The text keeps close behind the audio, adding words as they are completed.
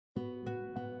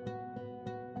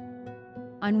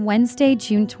On Wednesday,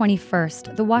 June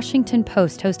 21st, The Washington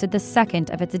Post hosted the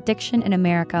second of its Addiction in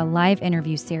America live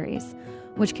interview series,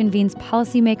 which convenes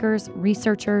policymakers,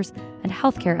 researchers, and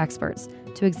healthcare experts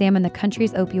to examine the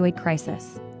country's opioid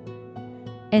crisis.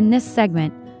 In this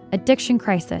segment, Addiction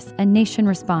Crisis, A Nation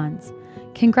Responds,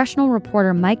 congressional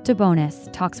reporter Mike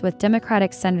DeBonis talks with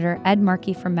Democratic Senator Ed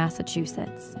Markey from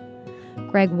Massachusetts,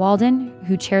 Greg Walden,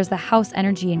 who chairs the House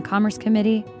Energy and Commerce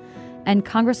Committee, and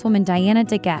Congresswoman Diana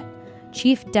DeGette,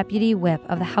 Chief Deputy Whip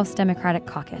of the House Democratic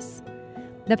Caucus.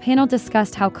 The panel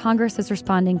discussed how Congress is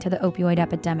responding to the opioid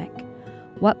epidemic,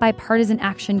 what bipartisan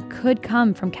action could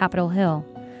come from Capitol Hill,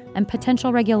 and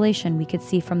potential regulation we could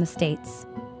see from the states.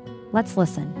 Let's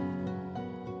listen.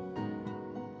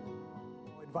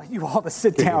 I invite you all to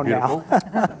sit down now.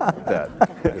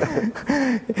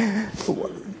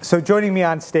 So joining me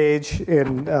on stage,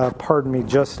 and pardon me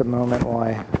just a moment while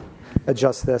I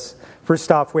adjust this.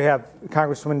 First off, we have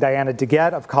Congresswoman Diana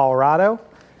DeGette of Colorado.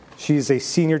 She's a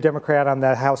senior Democrat on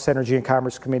the House Energy and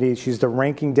Commerce Committee. She's the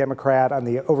ranking Democrat on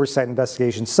the Oversight and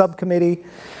Investigation Subcommittee.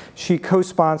 She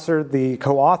co-authored the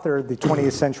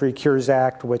 20th Century Cures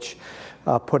Act, which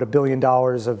put $1 billion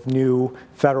of new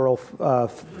federal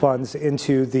funds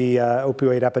into the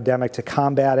opioid epidemic to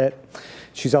combat it.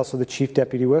 She's also the Chief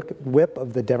Deputy Whip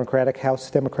of the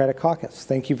House Democratic Caucus.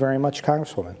 Thank you very much,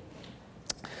 Congresswoman.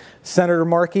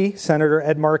 Senator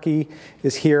Ed Markey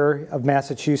is here of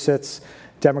Massachusetts,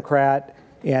 Democrat,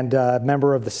 and a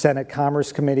member of the Senate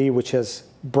Commerce Committee, which has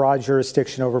broad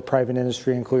jurisdiction over private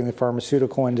industry, including the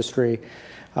pharmaceutical industry.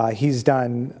 He's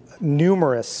done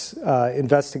numerous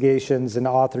investigations and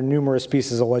authored numerous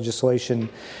pieces of legislation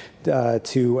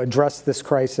to address this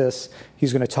crisis.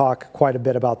 He's going to talk quite a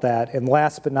bit about that. And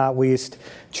last but not least,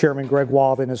 Chairman Greg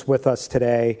Walden is with us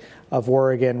today of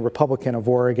Oregon, Republican of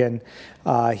Oregon.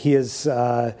 He has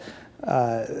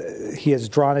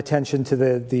drawn attention to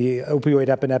the opioid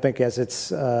epidemic as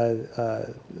it's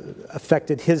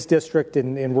affected his district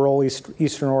in rural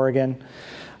Eastern Oregon.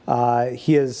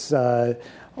 He is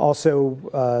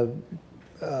also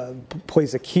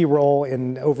plays a key role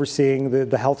in overseeing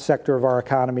the health sector of our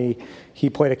economy. He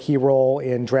played a key role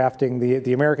in drafting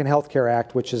the American Health Care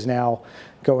Act, which is now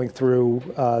going through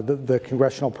the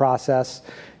congressional process.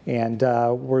 And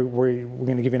we're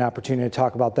going to give you an opportunity to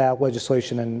talk about that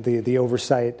legislation and the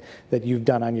oversight that you've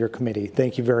done on your committee.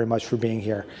 Thank you very much for being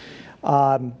here.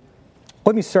 Let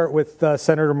me start with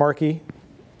Senator Markey.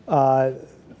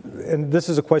 And this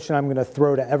is a question I'm going to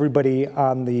throw to everybody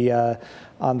on the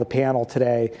panel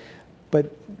today.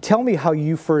 But tell me how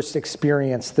you first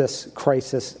experienced this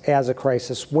crisis as a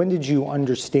crisis. When did you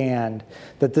understand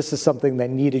that this is something that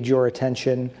needed your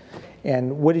attention?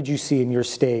 And what did you see in your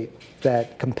state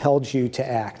that compelled you to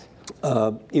act?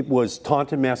 It was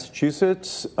Taunton,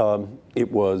 Massachusetts.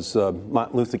 It was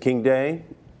Martin Luther King Day,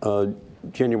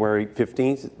 January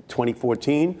 15th,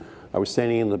 2014. I was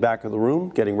standing in the back of the room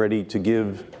getting ready to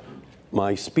give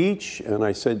my speech, and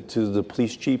I said to the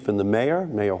police chief and the mayor,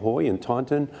 Mayor Hoy in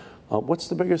Taunton, what's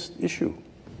the biggest issue?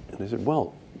 And they said,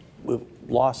 well, we've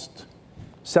lost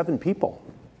 7 people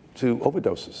to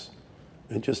overdoses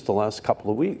in just the last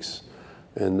couple of weeks.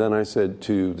 And then I said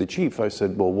to the chief, I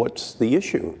said, well, what's the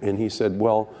issue? And he said,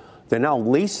 well, they're now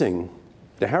lacing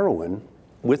the heroin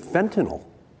with fentanyl.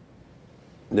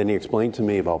 And then he explained to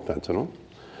me about fentanyl.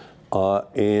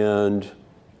 And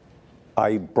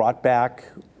I brought back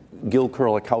Gil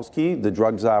Kurlikowski, the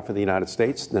drug czar for the United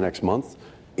States, the next month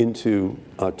into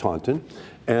Taunton.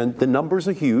 And the numbers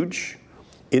are huge.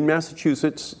 In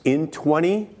Massachusetts, in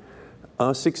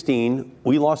 2016,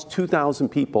 we lost 2,000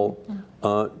 people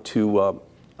to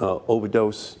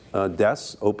overdose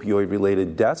deaths,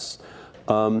 opioid-related deaths.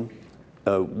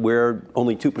 We're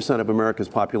only 2% of America's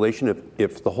population.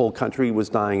 If the whole country was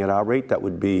dying at our rate, that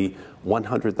would be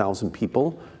 100,000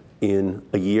 people in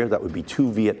a year. That would be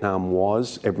 2 Vietnam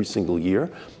Wars every single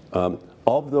year.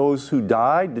 Of those who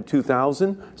died, the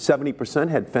 2,000, 70%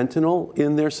 had fentanyl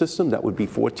in their system. That would be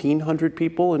 1,400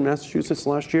 people in Massachusetts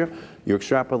last year. You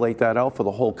extrapolate that out for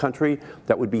the whole country,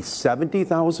 that would be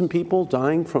 70,000 people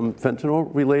dying from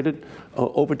fentanyl-related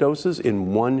overdoses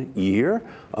in 1 year.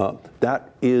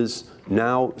 That is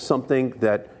now something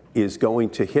that is going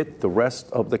to hit the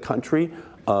rest of the country.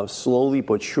 Slowly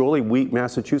but surely.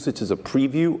 Massachusetts is a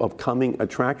preview of coming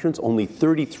attractions. Only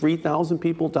 33,000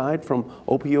 people died from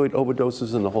opioid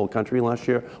overdoses in the whole country last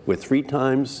year. We're 3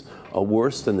 times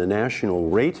worse than the national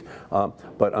rate.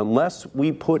 But unless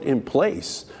we put in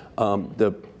place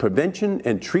the prevention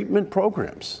and treatment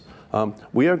programs,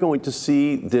 we are going to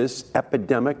see this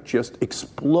epidemic just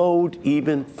explode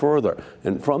even further.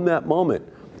 And from that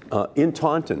moment in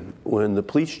Taunton, when the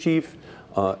police chief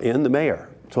and the mayor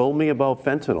told me about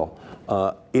fentanyl.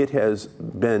 It has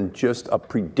been just a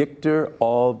predictor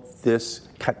of this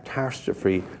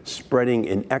catastrophe spreading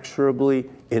inexorably,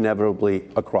 inevitably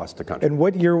across the country. And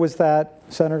what year was that,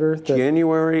 Senator?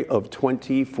 January of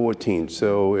 2014.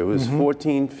 So it was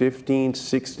 14, 15,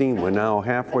 16. We're now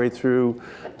halfway through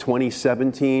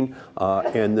 2017,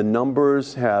 and the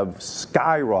numbers have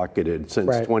skyrocketed since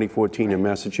 2014 in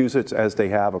Massachusetts, as they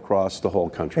have across the whole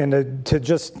country. And to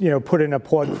just put in a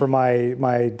plug for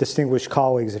my distinguished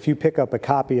colleagues, if you pick up a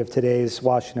copy of today's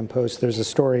Washington Post, there's a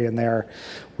story in there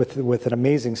with an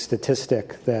amazing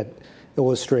statistic that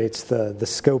illustrates the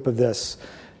scope of this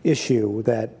issue.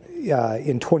 That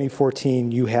in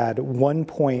 2014 you had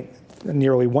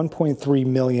nearly 1.3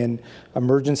 million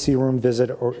emergency room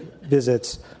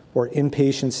visits or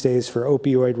inpatient stays for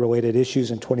opioid-related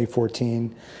issues in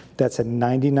 2014. That's a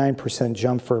 99%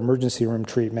 jump for emergency room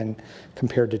treatment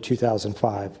compared to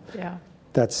 2005. Yeah.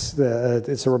 It's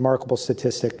a remarkable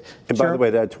statistic. And by the way,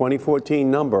 that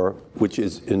 2014 number,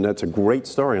 and that's a great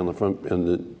story on the front in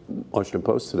the Washington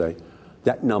Post today,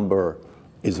 that number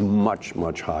is much,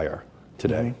 much higher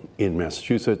today in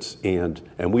Massachusetts, and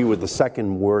we were the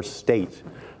second worst state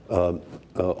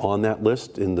on that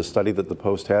list in the study that the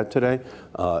Post had today,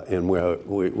 and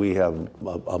we have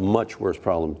a much worse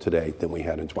problem today than we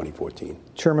had in 2014.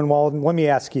 Chairman Walden, let me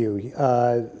ask you,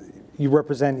 you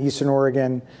represent Eastern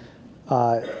Oregon.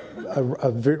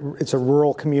 It's a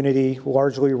rural community,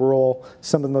 largely rural,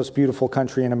 some of the most beautiful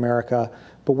country in America.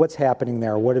 But what's happening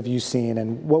there? What have you seen?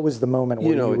 And what was the moment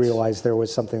where you realized there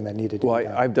was something that needed to be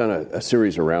done? I've done a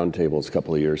series of roundtables a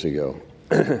couple of years ago,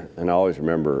 and I always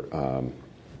remember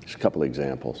just a couple of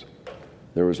examples.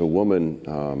 There was a woman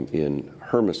in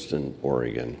Hermiston,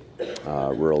 Oregon,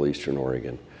 rural Eastern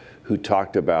Oregon, who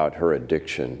talked about her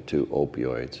addiction to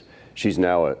opioids. She's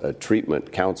now a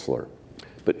treatment counselor,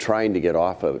 but trying to get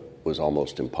off of it was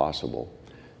almost impossible.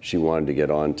 She wanted to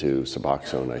get on to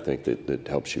Suboxone, I think, that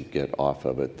helps you get off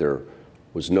of it. There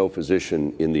was no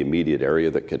physician in the immediate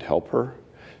area that could help her,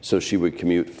 so she would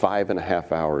commute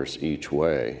 5.5 hours each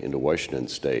way into Washington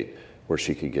State where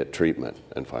she could get treatment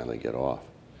and finally get off.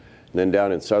 And then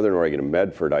down in Southern Oregon, in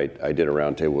Medford, I did a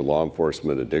roundtable with law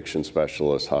enforcement, addiction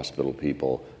specialists, hospital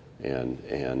people,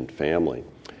 and family.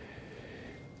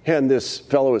 And this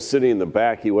fellow was sitting in the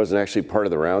back. He wasn't actually part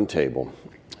of the roundtable.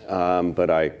 But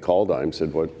I called on him,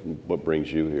 said, what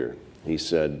brings you here? He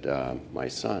said, my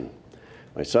son.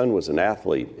 My son was an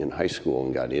athlete in high school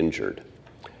and got injured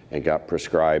and got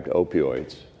prescribed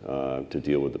opioids to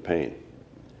deal with the pain.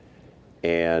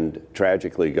 And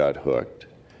tragically got hooked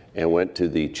and went to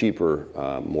the cheaper,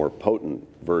 more potent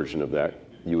version of that.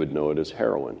 You would know it as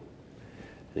heroin.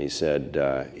 And he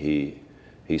said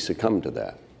he succumbed to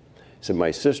that. He said,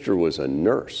 my sister was a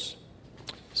nurse.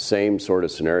 Same sort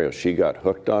of scenario. She got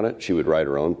hooked on it. She would write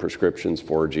her own prescriptions,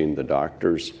 forging the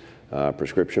doctor's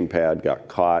prescription pad, got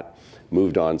caught,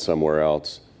 moved on somewhere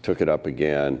else, took it up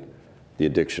again. The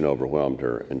addiction overwhelmed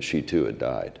her, and she too had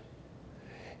died.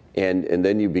 And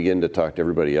then you begin to talk to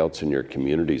everybody else in your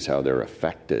communities, how they're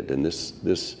affected. And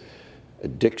this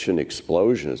addiction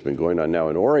explosion has been going on now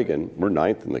in Oregon. We're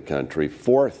 9th in the country,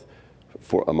 4th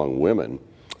among women.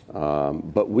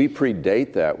 But we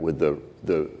predate that with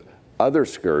the other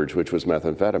scourge, which was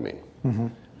methamphetamine,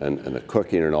 and the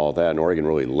cooking and all that. And Oregon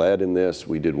really led in this.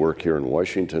 We did work here in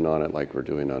Washington on it, like we're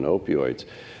doing on opioids,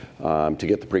 to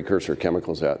get the precursor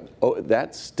chemicals out.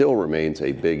 That still remains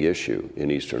a big issue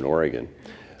in Eastern Oregon.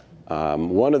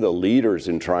 One of the leaders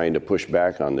in trying to push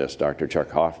back on this, Dr.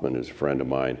 Chuck Hoffman, is a friend of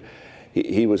mine.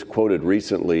 He was quoted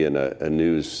recently in a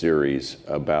news series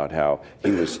about how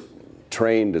he was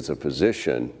trained as a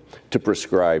physician to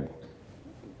prescribe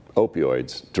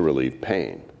opioids to relieve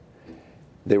pain.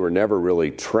 They were never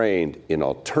really trained in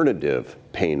alternative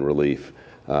pain relief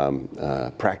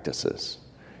practices.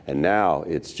 And now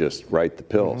it's just write the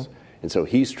pills. And so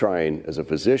he's trying, as a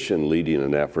physician, leading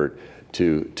an effort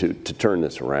to turn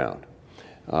this around.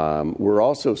 We're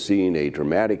also seeing a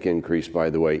dramatic increase, by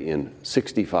the way, in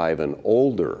 65 and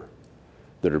older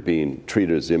that are being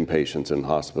treated as inpatients in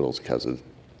hospitals because of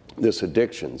this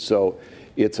addiction. So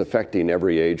it's affecting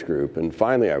every age group. And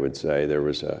finally, I would say there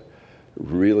was a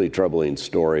really troubling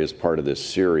story as part of this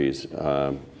series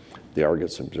the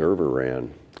Argus Observer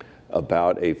ran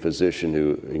about a physician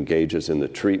who engages in the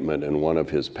treatment, and one of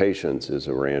his patients is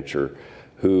a rancher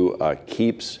who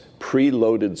keeps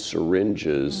preloaded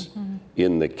syringes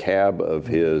in the cab of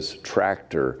his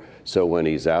tractor, so when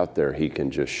he's out there, he can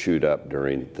just shoot up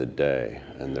during the day,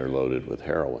 and they're loaded with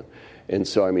heroin. And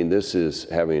so, I mean, this is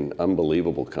having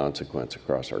unbelievable consequence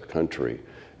across our country,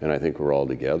 and I think we're all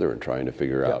together and trying to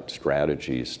figure out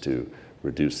strategies to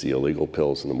reduce the illegal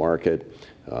pills in the market,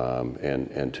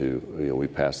 and to, we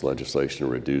passed legislation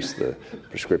to reduce the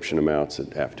prescription amounts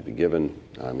that have to be given.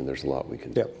 I mean, there's a lot we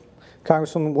can do. Yep.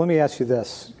 Congresswoman, let me ask you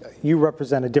this. You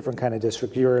represent a different kind of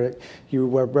district. You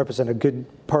represent a good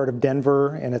part of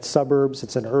Denver and its suburbs.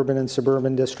 It's an urban and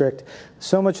suburban district.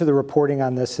 So much of the reporting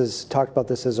on this has talked about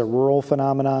this as a rural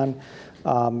phenomenon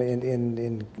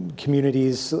in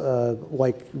communities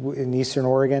like in Eastern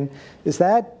Oregon. Is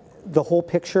that the whole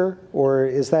picture, or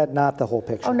is that not the whole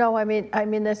picture? Oh no, I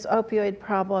mean this opioid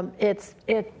problem, it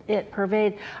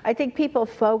pervades. I think people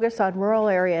focus on rural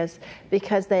areas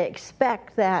because they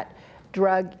expect that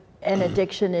drug and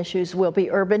addiction issues will be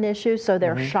urban issues, so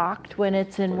they're shocked when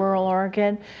it's in rural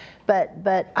Oregon.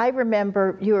 But I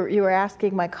remember you were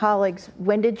asking my colleagues,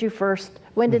 when did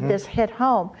this hit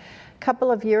home? A couple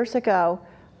of years ago,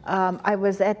 I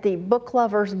was at the Book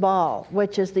Lovers Ball,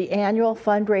 which is the annual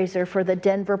fundraiser for the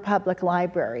Denver Public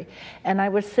Library. And I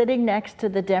was sitting next to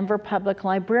the Denver Public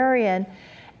Librarian,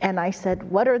 and I said,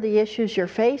 what are the issues you're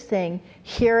facing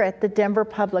here at the Denver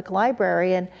Public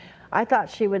Library? And I thought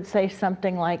she would say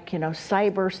something like,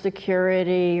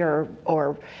 cybersecurity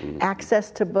or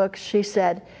access to books. She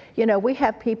said, we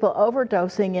have people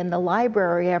overdosing in the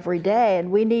library every day,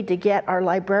 and we need to get our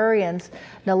librarians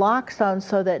naloxone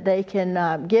so that they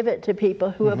can give it to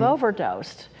people who have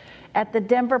overdosed at the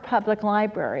Denver Public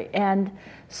Library. And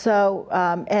so,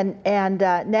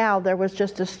 now there was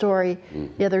just a story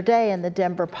the other day in the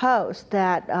Denver Post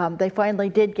that they finally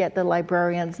did get the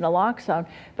librarians naloxone,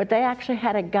 but they actually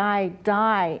had a guy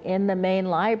die in the main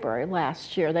library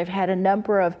last year. They've had a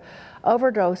number of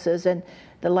overdoses, and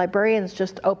the librarians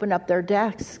just open up their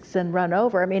desks and run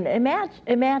over. I mean,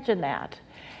 imagine that.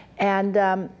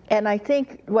 And I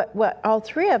think what all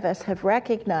three of us have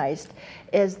recognized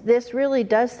is this really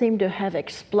does seem to have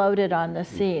exploded on the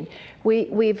scene.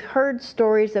 We've heard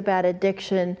stories about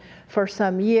addiction for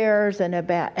some years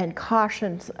and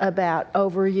cautions about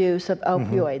overuse of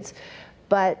opioids,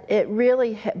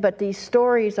 but these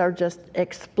stories are just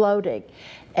exploding.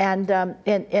 And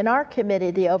in our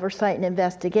committee, the Oversight and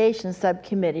Investigation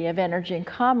Subcommittee of Energy and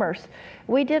Commerce,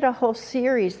 we did a whole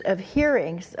series of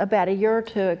hearings about a year or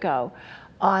two ago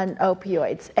on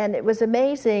opioids. And it was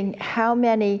amazing how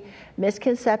many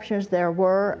misconceptions there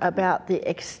were about the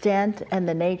extent and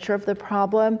the nature of the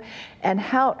problem, and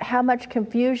how much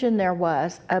confusion there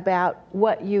was about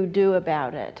what you do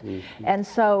about it. And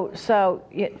so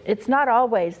it's not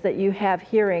always that you have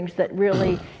hearings that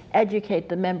really educate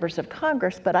the members of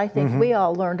Congress, but I think we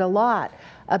all learned a lot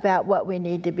about what we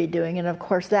need to be doing. And of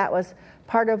course, that was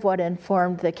part of what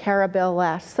informed the CARA bill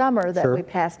last summer that we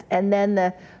passed, and then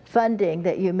the funding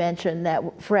that you mentioned that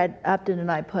Fred Upton and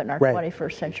I put in our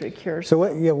 21st Century Cures. So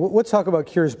let's talk about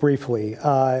Cures briefly.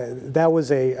 That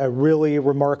was a really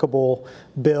remarkable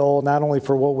bill, not only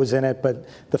for what was in it, but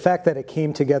the fact that it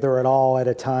came together at all at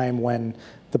a time when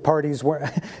the parties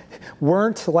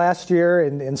weren't last year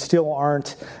and still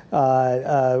aren't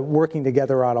working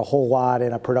together on a whole lot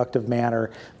in a productive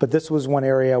manner. But this was one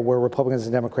area where Republicans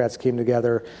and Democrats came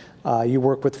together. You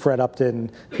worked with Fred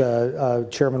Upton, the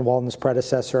Chairman Walton's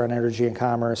predecessor on Energy and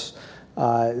Commerce,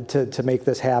 to make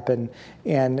this happen.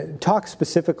 And talk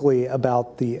specifically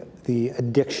about the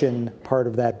addiction part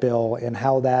of that bill and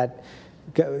how that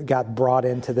got brought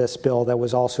into this bill that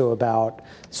was also about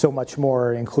so much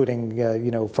more, including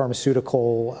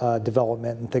pharmaceutical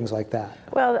development and things like that.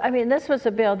 Well, I mean, this was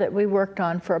a bill that we worked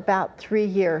on for about 3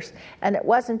 years, and it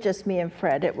wasn't just me and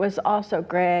Fred. It was also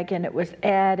Greg, and it was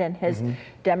Ed and his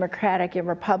Democratic and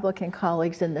Republican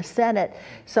colleagues in the Senate.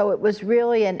 So it was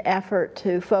really an effort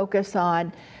to focus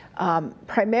on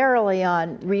primarily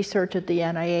on research at the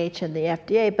NIH and the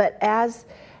FDA, but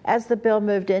as the bill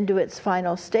moved into its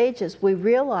final stages, we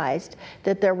realized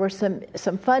that there were some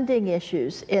funding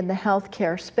issues in the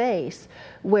healthcare space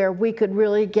where we could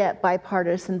really get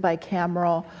bipartisan,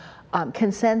 bicameral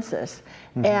consensus.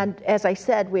 And as I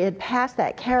said, we had passed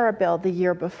that CARA bill the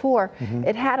year before.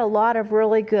 It had a lot of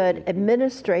really good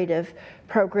administrative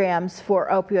programs for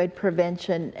opioid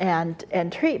prevention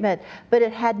and treatment, but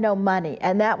it had no money.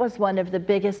 And that was one of the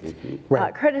biggest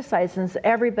criticisms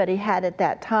everybody had at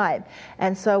that time.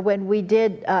 And so when we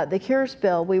did the Cures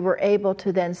bill, we were able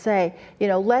to then say,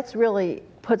 let's really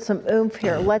put some oomph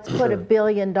here. Let's put $1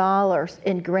 billion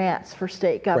in grants for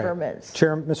state governments.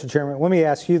 Mr. Chairman, let me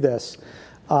ask you this.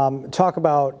 Talk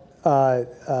about,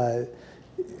 pardon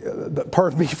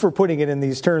me for putting it in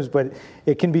these terms, but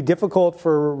it can be difficult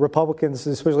for Republicans,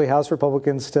 especially House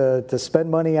Republicans, to spend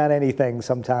money on anything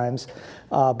sometimes.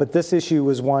 But this issue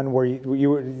was one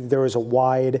where there was a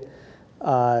wide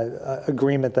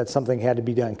agreement that something had to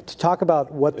be done. To talk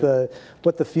about what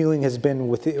the feeling has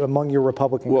been among your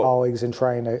Republican colleagues in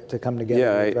trying to come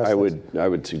together. Yeah, I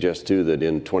would suggest too that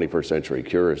in 21st Century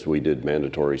Cures we did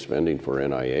mandatory spending for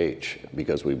NIH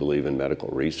because we believe in medical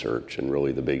research, and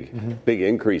really the big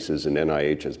increases in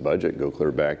NIH's budget go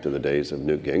clear back to the days of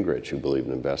Newt Gingrich, who believed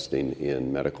in investing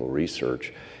in medical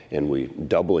research. And we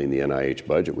doubling the NIH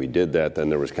budget. We did that. Then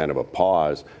there was kind of a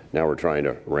pause. Now we're trying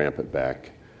to ramp it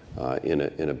back in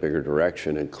a bigger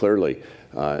direction. And clearly,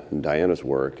 Diana's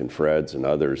work and Fred's and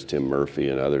others, Tim Murphy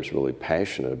and others, really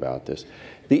passionate about this.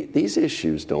 These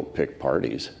issues don't pick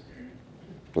parties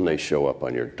when they show up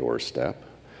on your doorstep.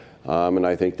 And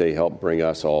I think they help bring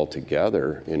us all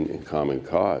together in common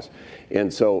cause.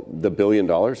 And so the $1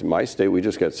 billion, in my state, we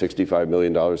just got $65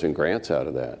 million in grants out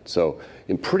of that. So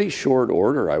in pretty short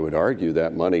order, I would argue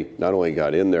that money not only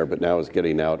got in there, but now is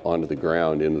getting out onto the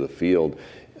ground, into the field,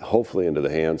 hopefully into the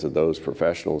hands of those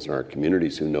professionals in our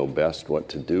communities who know best what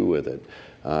to do with it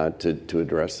to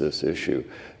address this issue.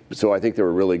 So I think there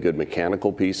were really good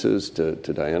mechanical pieces, to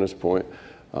Diana's point,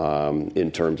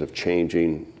 in terms of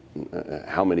changing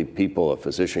how many people a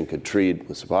physician could treat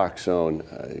with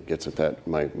Suboxone. It gets at that,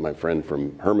 my friend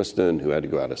from Hermiston who had to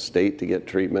go out of state to get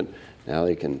treatment. Now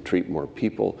they can treat more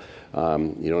people.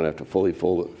 You don't have to fully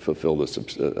fulfill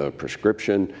the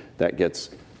prescription. That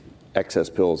gets excess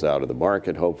pills out of the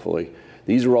market, hopefully.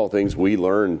 These are all things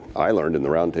I learned in the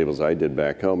roundtables I did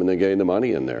back home, and then getting the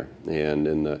money in there. And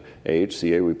in the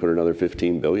AHCA, we put another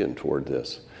 $15 billion toward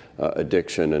this.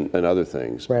 Addiction and other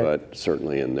things, right. But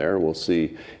certainly in there we'll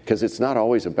see, because it's not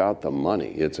always about the money,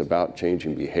 it's about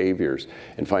changing behaviors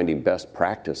and finding best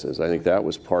practices. I think that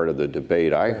was part of the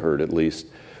debate I heard, at least,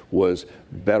 was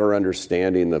better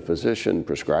understanding the physician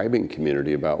prescribing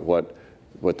community about what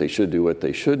they should do, what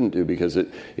they shouldn't do, because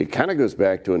it kind of goes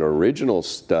back to an original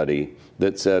study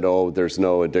that said, oh, there's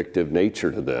no addictive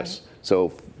nature to this, right. So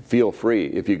feel free.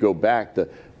 If you go back,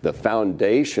 the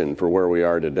foundation for where we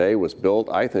are today was built,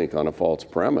 I think, on a false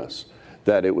premise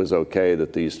that it was okay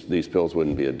that these pills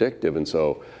wouldn't be addictive. And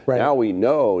so right. Now we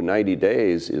know 90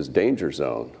 days is danger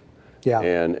zone. Yeah.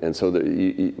 And so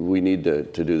we need to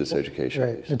do this education.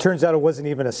 Right. It turns out it wasn't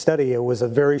even a study. It was a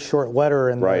very short letter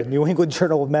in the New England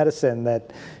Journal of Medicine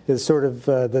that is sort of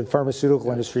the pharmaceutical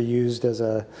industry used as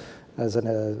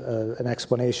an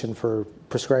explanation for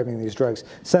prescribing these drugs.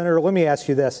 Senator, let me ask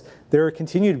you this. There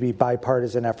continue to be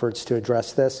bipartisan efforts to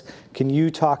address this. Can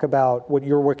you talk about what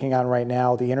you're working on right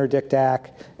now, the Interdict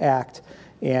Act,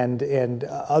 and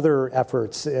other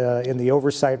efforts in the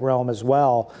oversight realm as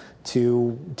well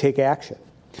to take action?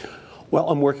 Well,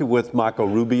 I'm working with Marco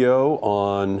Rubio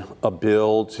on a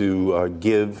bill to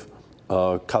give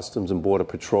Customs and Border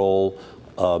Patrol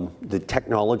the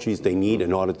technologies they need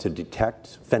in order to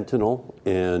detect fentanyl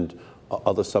and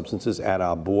other substances at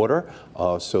our border,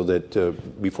 so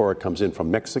that before it comes in from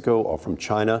Mexico or from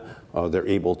China, they're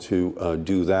able to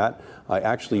do that. I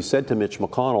actually said to Mitch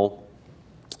McConnell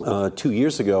 2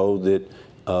 years ago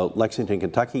that Lexington,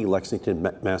 Kentucky, Lexington,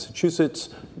 Massachusetts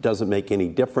doesn't make any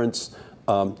difference.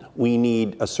 We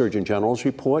need a Surgeon General's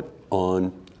report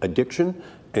on addiction,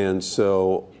 and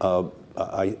so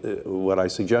what I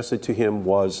suggested to him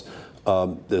was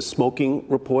the smoking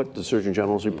report, the Surgeon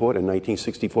General's report in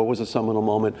 1964 was a seminal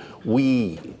moment.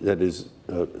 That is,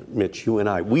 Mitch, you and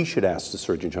I, we should ask the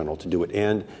Surgeon General to do it.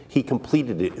 And he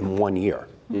completed it in 1 year,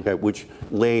 okay, which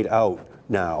laid out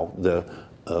now the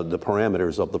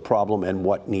parameters of the problem and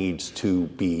what needs to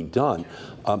be done.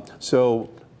 So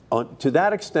to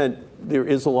that extent, there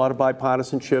is a lot of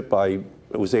bipartisanship. I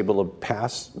was able to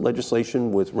pass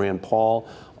legislation with Rand Paul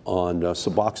on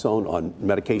Suboxone, on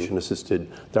medication-assisted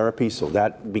therapy, so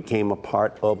that became a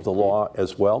part of the law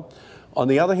as well. On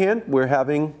the other hand, we're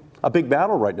having a big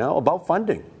battle right now about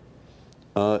funding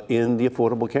in the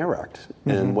Affordable Care Act,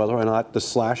 and whether or not the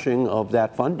slashing of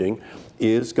that funding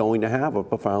is going to have a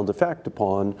profound effect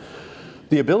upon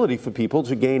the ability for people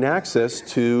to gain access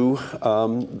to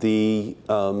the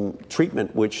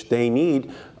treatment which they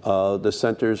need. The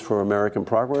Centers for American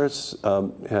Progress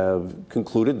have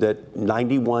concluded that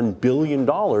 $91 billion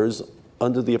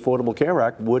under the Affordable Care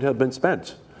Act would have been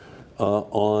spent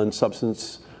on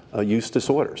substance use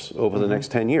disorders over the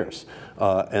next 10 years.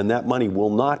 And that money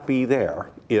will not be there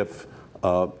if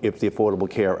the Affordable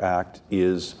Care Act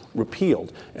is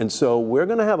repealed. And so we're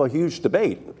going to have a huge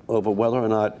debate over whether or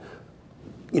not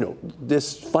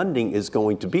this funding is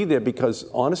going to be there, because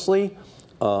honestly,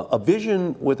 a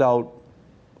vision without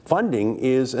funding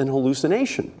is an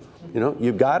hallucination.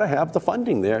 You've got to have the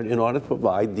funding there in order to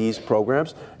provide these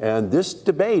programs. And this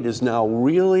debate is now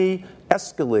really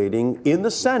escalating in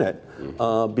the Senate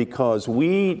because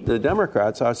we, the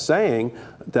Democrats, are saying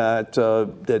that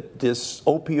that this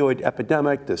opioid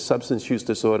epidemic, this substance use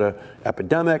disorder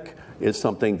epidemic, is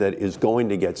something that is going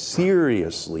to get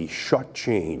seriously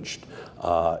shortchanged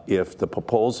if the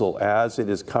proposal, as it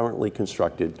is currently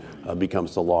constructed,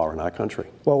 becomes the law in our country.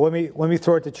 Well, let me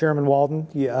throw it to Chairman Walden.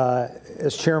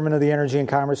 As chairman of the Energy and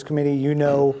Commerce Committee, you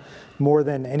know more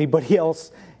than anybody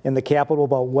else in the Capitol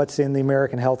about what's in the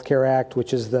American Health Care Act,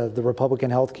 which is the Republican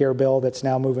health care bill that's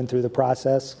now moving through the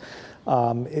process.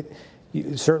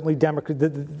 Certainly,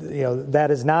 that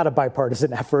is not a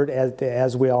bipartisan effort,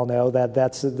 as we all know.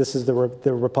 This is the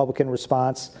Republican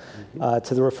response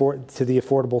to the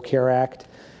Affordable Care Act.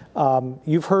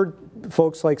 You've heard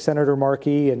folks like Senator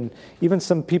Markey and even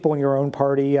some people in your own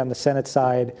party on the Senate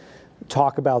side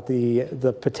talk about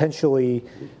the potentially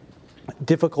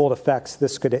difficult effects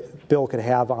this bill could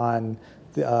have on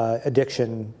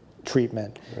addiction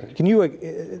treatment. Right. Can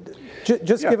you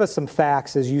just give us some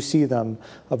facts as you see them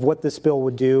of what this bill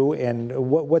would do and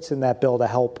what's in that bill to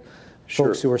help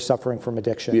folks who are suffering from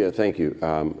addiction? Yeah, thank you.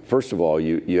 First of all,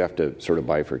 you have to sort of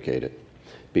bifurcate it,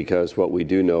 because what we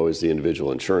do know is the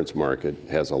individual insurance market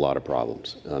has a lot of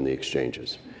problems on the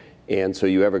exchanges. And so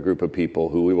you have a group of people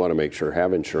who we want to make sure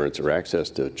have insurance or access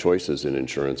to choices in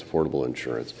insurance, affordable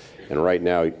insurance. And right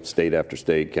now, state after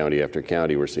state, county after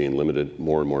county, we're seeing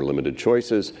more and more limited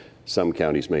choices. Some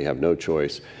counties may have no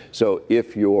choice. So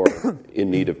if you're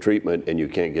in need of treatment and you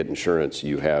can't get insurance,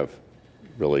 you have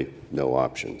really no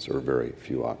options or very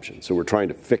few options. So we're trying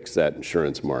to fix that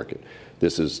insurance market.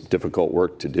 This is difficult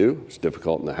work to do. It's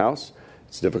difficult in the House.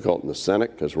 It's difficult in the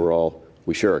Senate because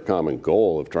we share a common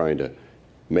goal of trying to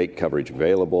make coverage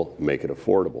available, make it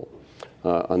affordable.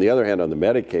 On the other hand, on the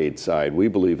Medicaid side, we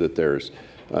believe that there's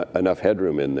enough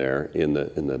headroom in there in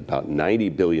the about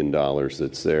 $90 billion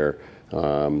that's there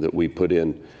that we put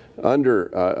in under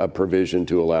a provision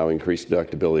to allow increased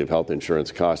deductibility of health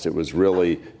insurance costs. It was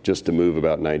really just to move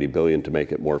about $90 billion to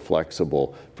make it more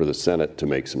flexible for the Senate to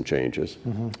make some changes.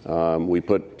 Mm-hmm. We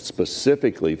put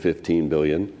specifically $15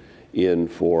 billion in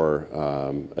for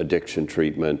addiction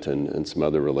treatment and some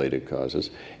other related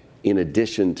causes, in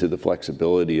addition to the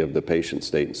flexibility of the Patient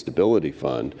State and Stability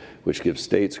Fund, which gives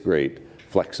states great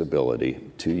flexibility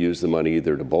to use the money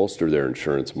either to bolster their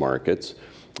insurance markets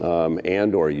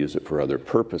and or use it for other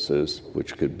purposes,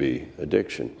 which could be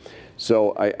addiction.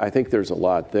 So I think there's a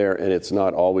lot there, and it's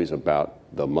not always about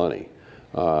the money.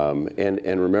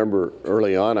 And remember,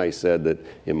 early on I said that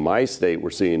in my state we're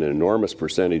seeing an enormous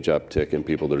percentage uptick in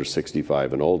people that are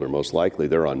 65 and older. Most likely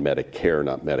they're on Medicare,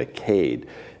 not Medicaid.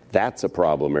 That's a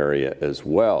problem area as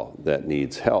well that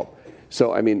needs help.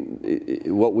 So, I mean,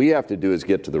 what we have to do is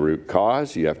get to the root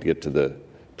cause. You have to get to the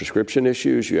prescription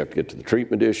issues. You have to get to the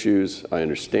treatment issues. I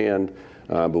understand,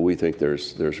 but we think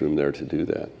there's room there to do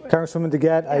that. Congresswoman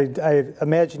DeGette, I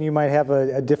imagine you might have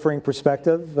a differing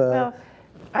perspective. Well,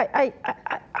 I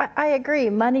agree.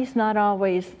 Money's not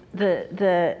always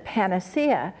the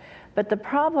panacea, but the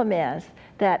problem is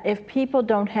that if people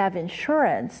don't have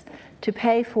insurance to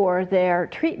pay for their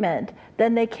treatment,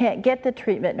 then they can't get the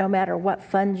treatment no matter what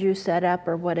funds you set up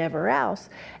or whatever else.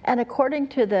 And according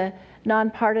to the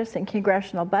Nonpartisan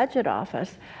Congressional Budget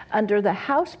Office, under the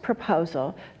House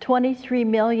proposal, 23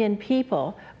 million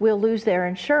people will lose their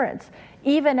insurance,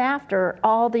 even after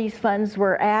all these funds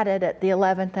were added at the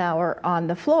 11th hour on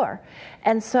the floor.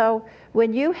 And so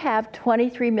when you have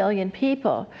 23 million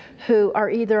people who are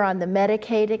either on the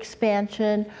Medicaid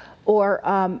expansion or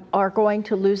are going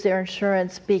to lose their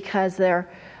insurance because their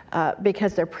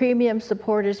premium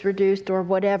support is reduced or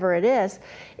whatever it is,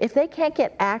 if they can't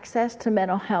get access to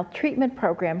mental health treatment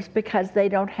programs because they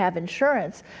don't have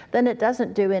insurance, then it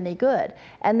doesn't do any good.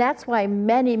 And that's why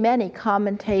many, many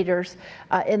commentators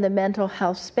in the mental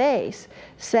health space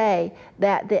say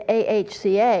that the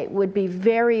AHCA would be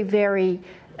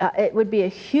it would be a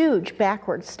huge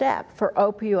backward step for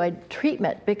opioid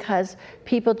treatment because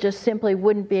people just simply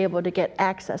wouldn't be able to get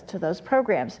access to those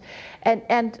programs.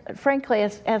 And frankly,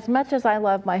 as much as I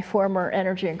love my former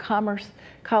Energy and Commerce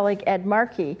colleague Ed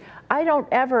Markey, I don't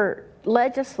ever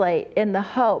legislate in the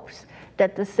hopes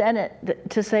that the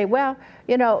Senate to say, well,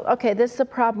 you know, okay, this is a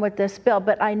problem with this bill,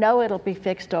 but I know it'll be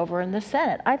fixed over in the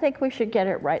Senate. I think we should get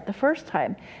it right the first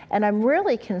time. And I'm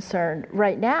really concerned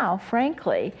right now,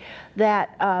 frankly,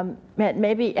 that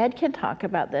maybe Ed can talk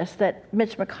about this, that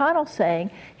Mitch McConnell's saying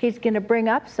he's going to bring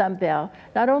up some bill.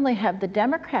 Not only have the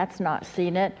Democrats not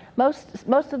seen it,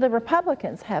 most of the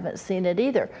Republicans haven't seen it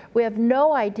either. We have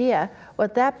no idea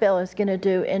what that bill is going to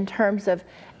do in terms of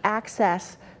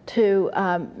access to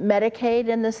Medicaid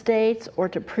in the states or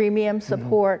to premium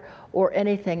support or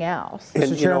anything else.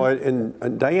 And you know,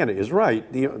 and Diana is right.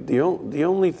 The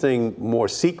only thing more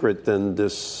secret than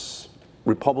this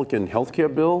Republican health care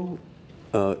bill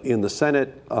in the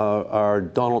Senate are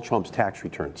Donald Trump's tax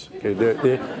returns.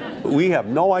 Okay? We have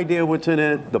no idea what's in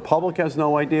it. The public has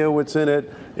no idea what's in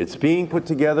it. It's being put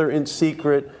together in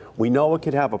secret. We know it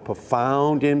could have a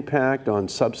profound impact on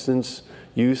substance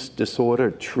use disorder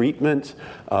treatment,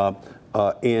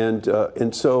 and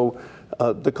so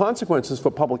the consequences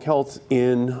for public health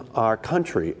in our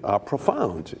country are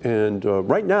profound. And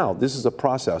right now, this is a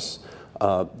process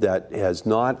that has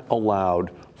not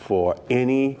allowed for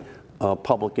any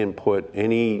public input,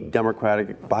 any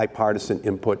democratic bipartisan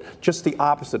input, just the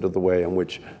opposite of the way in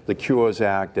which the Cures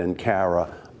Act and CARA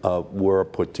were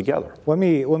put together. Let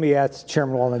me ask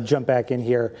Chairman Walden, jump back in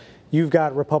here. You've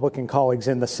got Republican colleagues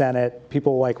in the Senate,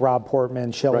 people like Rob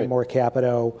Portman, Shelley Moore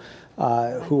Capito,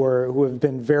 who have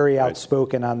been very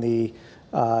outspoken on the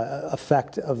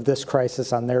effect of this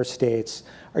crisis on their states.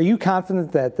 Are you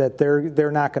confident that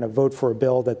they're not going to vote for a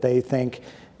bill that they think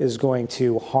is going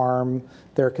to harm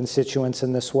their constituents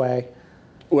in this way?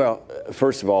 Well,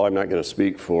 first of all, I'm not going to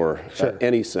speak for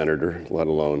any senator, let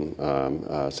alone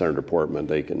Senator Portman.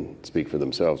 They can speak for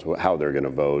themselves how they're going to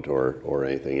vote or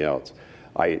anything else.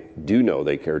 I do know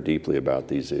they care deeply about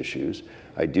these issues.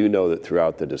 I do know that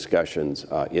throughout the discussions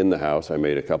in the House, I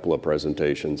made a couple of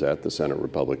presentations at the Senate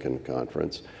Republican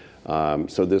Conference.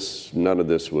 So none of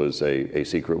this was a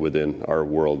secret within our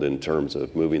world in terms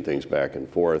of moving things back and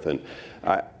forth. And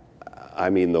I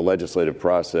mean, the legislative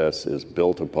process is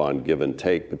built upon give and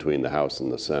take between the House and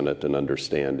the Senate and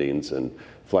understandings and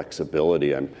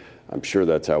flexibility. I'm sure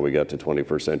that's how we got to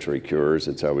 21st century cures.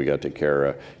 It's how we got to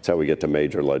CARA. It's how we get to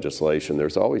major legislation.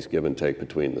 There's always give and take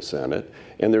between the Senate,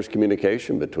 and there's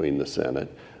communication between the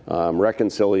Senate.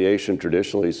 Reconciliation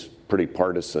traditionally is a pretty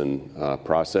partisan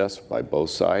process by both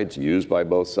sides, used by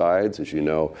both sides. As you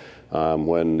know,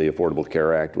 when the Affordable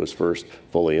Care Act was first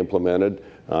fully implemented,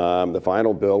 the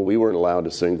final bill, we weren't allowed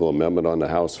a single amendment on the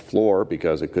House floor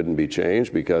because it couldn't be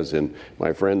changed, because in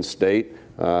my friend's state,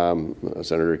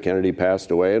 Senator Kennedy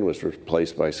passed away and was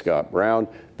replaced by Scott Brown.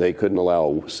 They couldn't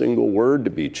allow a single word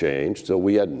to be changed, so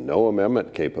we had no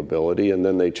amendment capability, and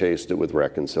then they chased it with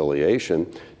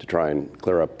reconciliation to try and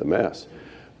clear up the mess.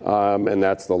 And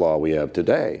that's the law we have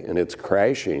today, and it's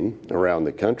crashing around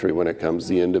the country when it comes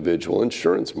to the individual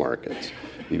insurance markets.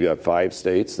 You've got 5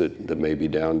 states that may be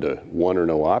down to 1 or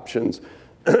no options,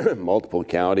 multiple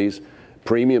counties.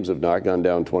 Premiums have not gone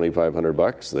down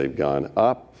 $2,500, they've gone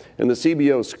up. And the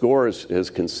CBO score has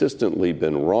consistently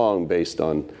been wrong based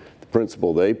on the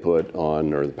principle they put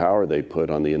on, or the power they put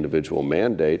on the individual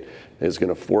mandate, is going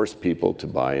to force people to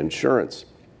buy insurance.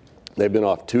 They've been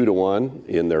off 2 to 1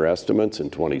 in their estimates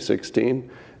in 2016,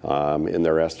 in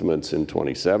their estimates in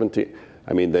 2017.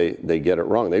 I mean, they get it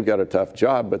wrong. They've got a tough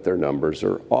job, but their numbers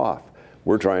are off.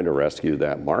 We're trying to rescue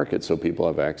that market so people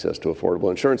have access to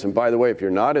affordable insurance. And by the way, if you're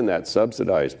not in that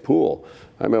subsidized pool,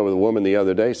 I met with a woman the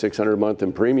other day, $600 a month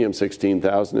in premium,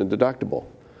 $16,000 in deductible.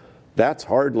 That's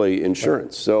hardly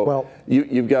insurance. So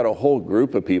you've got a whole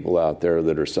group of people out there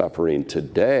that are suffering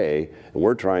today, and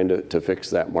we're trying to fix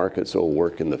that market so it'll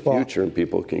work in the future and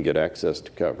people can get access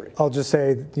to coverage. I'll just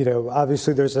say, you know,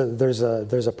 obviously there's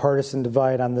a partisan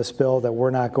divide on this bill that we're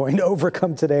not going to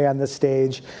overcome today on this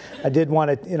stage. I did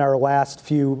want to, in our last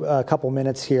couple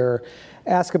minutes here,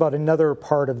 ask about another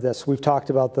part of this. We've talked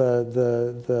about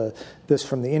this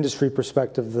from the industry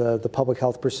perspective, the public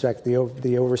health perspective,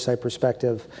 the oversight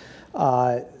perspective.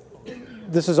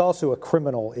 This is also a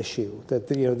criminal issue that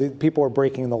the people are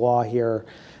breaking the law here.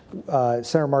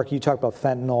 Senator Markey, you talked about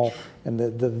fentanyl and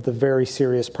the very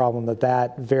serious problem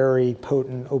that very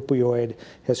potent opioid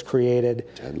has created.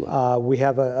 We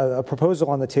have a proposal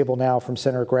on the table now from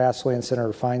Senator Grassley and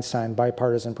Senator Feinstein,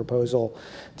 bipartisan proposal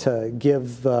to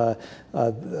give the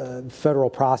federal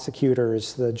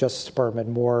prosecutors, the Justice Department,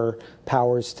 more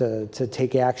powers to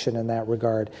take action in that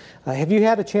regard. Have you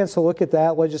had a chance to look at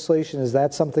that legislation? Is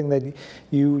that something that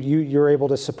you're able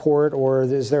to support, or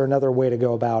is there another way to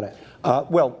go about it?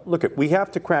 Well, look, we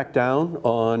have to crack down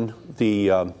on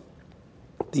the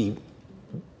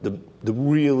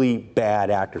really bad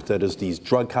actors. That is, these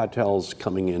drug cartels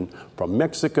coming in from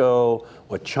Mexico,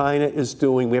 what China is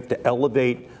doing. We have to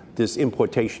elevate this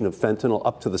importation of fentanyl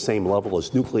up to the same level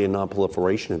as nuclear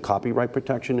nonproliferation and copyright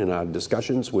protection in our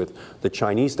discussions with the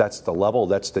Chinese. That's the level.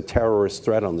 That's the terrorist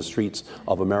threat on the streets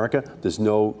of America. There's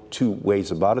no two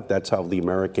ways about it. That's how the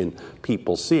American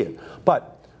people see it.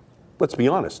 But let's be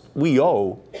honest, we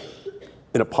owe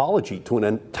an apology to an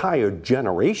entire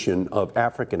generation of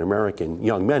African American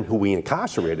young men who we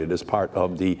incarcerated as part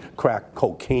of the crack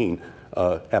cocaine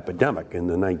epidemic in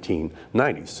the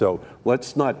 1990s. So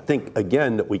let's not think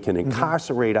again that we can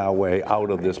incarcerate our way out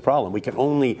of this problem. We can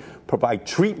only provide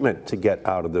treatment to get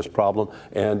out of this problem.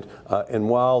 And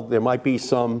while there might be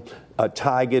some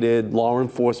targeted law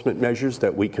enforcement measures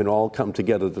that we can all come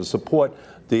together to support,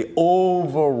 the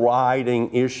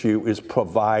overriding issue is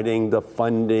providing the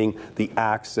funding, the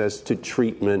access to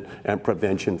treatment and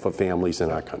prevention for families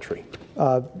in our country.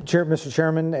 Mr.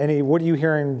 Chairman, what are you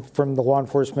hearing from the law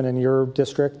enforcement in your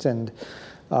district, and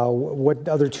what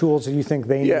other tools do you think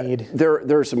they need? There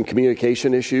are some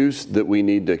communication issues that we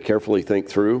need to carefully think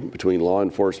through between law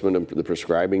enforcement and the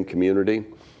prescribing community.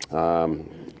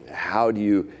 How do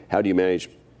you manage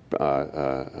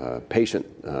patient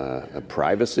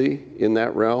privacy in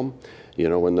that realm? You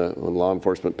know, when law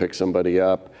enforcement picks somebody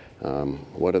up,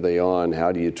 what are they on?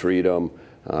 How do you treat them?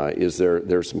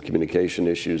 There's some communication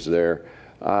issues there.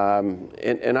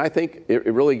 And I think it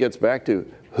really gets back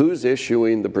to who's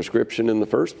issuing the prescription in the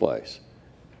first place.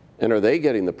 And are they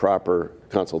getting the proper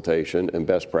consultation and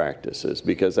best practices?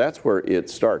 Because that's where it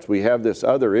starts. We have this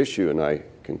other issue, and I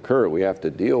concur, we have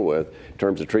to deal with in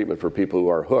terms of treatment for people who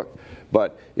are hooked.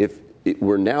 But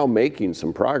we're now making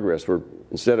some progress.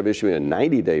 Instead of issuing a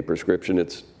 90-day prescription,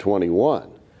 it's 21.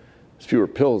 There's fewer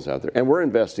pills out there. And we're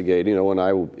investigating, when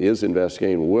I is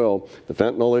investigating the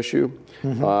fentanyl issue.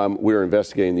 We're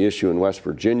investigating the issue in West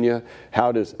Virginia.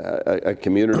 How does a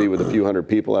community with a few hundred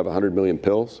people have 100 million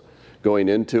pills going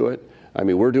into it? I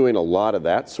mean, we're doing a lot of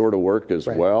that sort of work as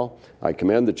well. I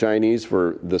commend the Chinese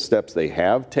for the steps they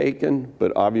have taken,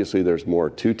 but obviously there's more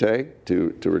to take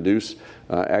to reduce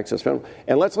access fentanyl.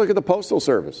 And let's look at the Postal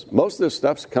Service. Most of this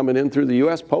stuff's coming in through the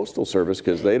U.S. Postal Service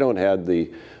because they don't have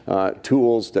the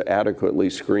tools to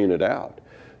adequately screen it out.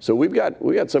 So we've got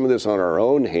some of this on our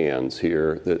own hands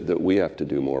here that we have to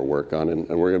do more work on, and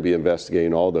we're going to be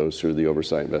investigating all those through the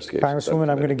oversight investigation. Congresswoman,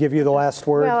 I'm going to give you the last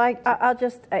word. Well, I'll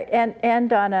just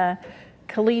end on a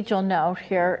collegial note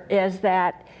here, is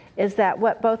that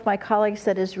what both my colleagues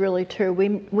said is really true.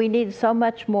 We need so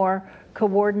much more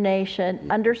coordination,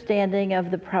 understanding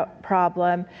of the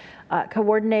problem,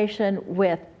 coordination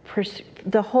with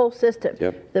the whole system,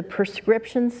 the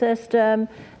prescription system,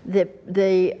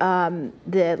 the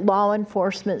law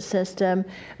enforcement system.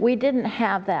 We didn't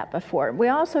have that before. We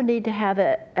also need to have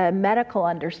a medical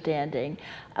understanding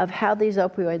of how these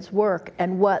opioids work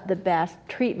and what the best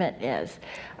treatment is.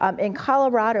 In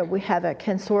Colorado, we have a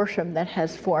consortium that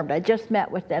has formed. I just met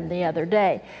with them the other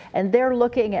day, and they're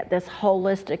looking at this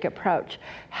holistic approach.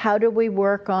 How do we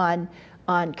work on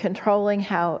controlling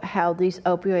how these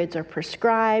opioids are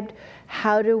prescribed?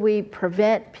 How do we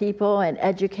prevent people and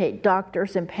educate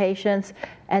doctors and patients?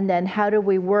 And then how do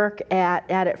we work at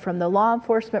it from the law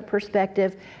enforcement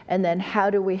perspective? And then how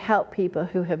do we help people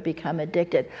who have become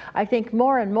addicted? I think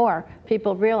more and more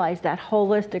people realize that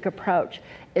holistic approach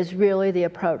is really the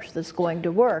approach that's going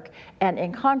to work. And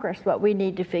in Congress, what we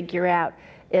need to figure out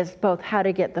is both how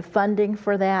to get the funding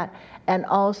for that and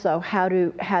also how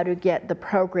to get the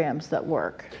programs that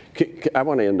work. I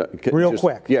want to end up real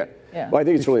quick. Yeah. Well, I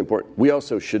think it's really important. We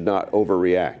also should not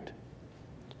overreact.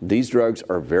 These drugs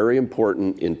are very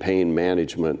important in pain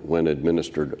management when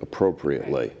administered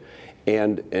appropriately.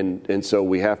 And so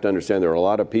we have to understand there are a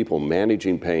lot of people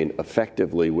managing pain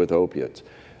effectively with opiates.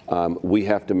 We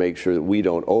have to make sure that we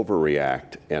don't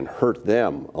overreact and hurt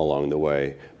them along the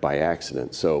way by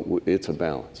accident. So it's a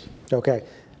balance. Okay.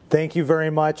 Thank you very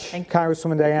much,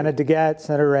 Congresswoman Diana DeGette,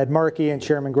 Senator Ed Markey, and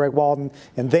Chairman Greg Walden.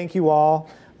 And thank you all.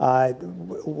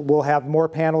 We'll have more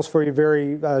panels for you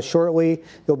very shortly.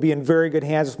 You'll be in very good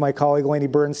hands with my colleague, Lainey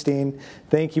Bernstein.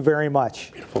 Thank you very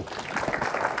much. Beautiful.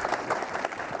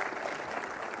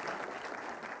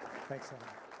 Thanks, Senator.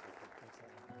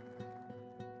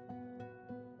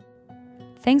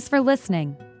 Thanks for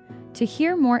listening. To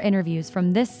hear more interviews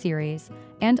from this series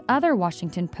and other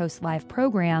Washington Post Live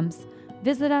programs,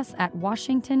 visit us at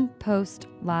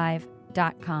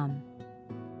WashingtonPostLive.com.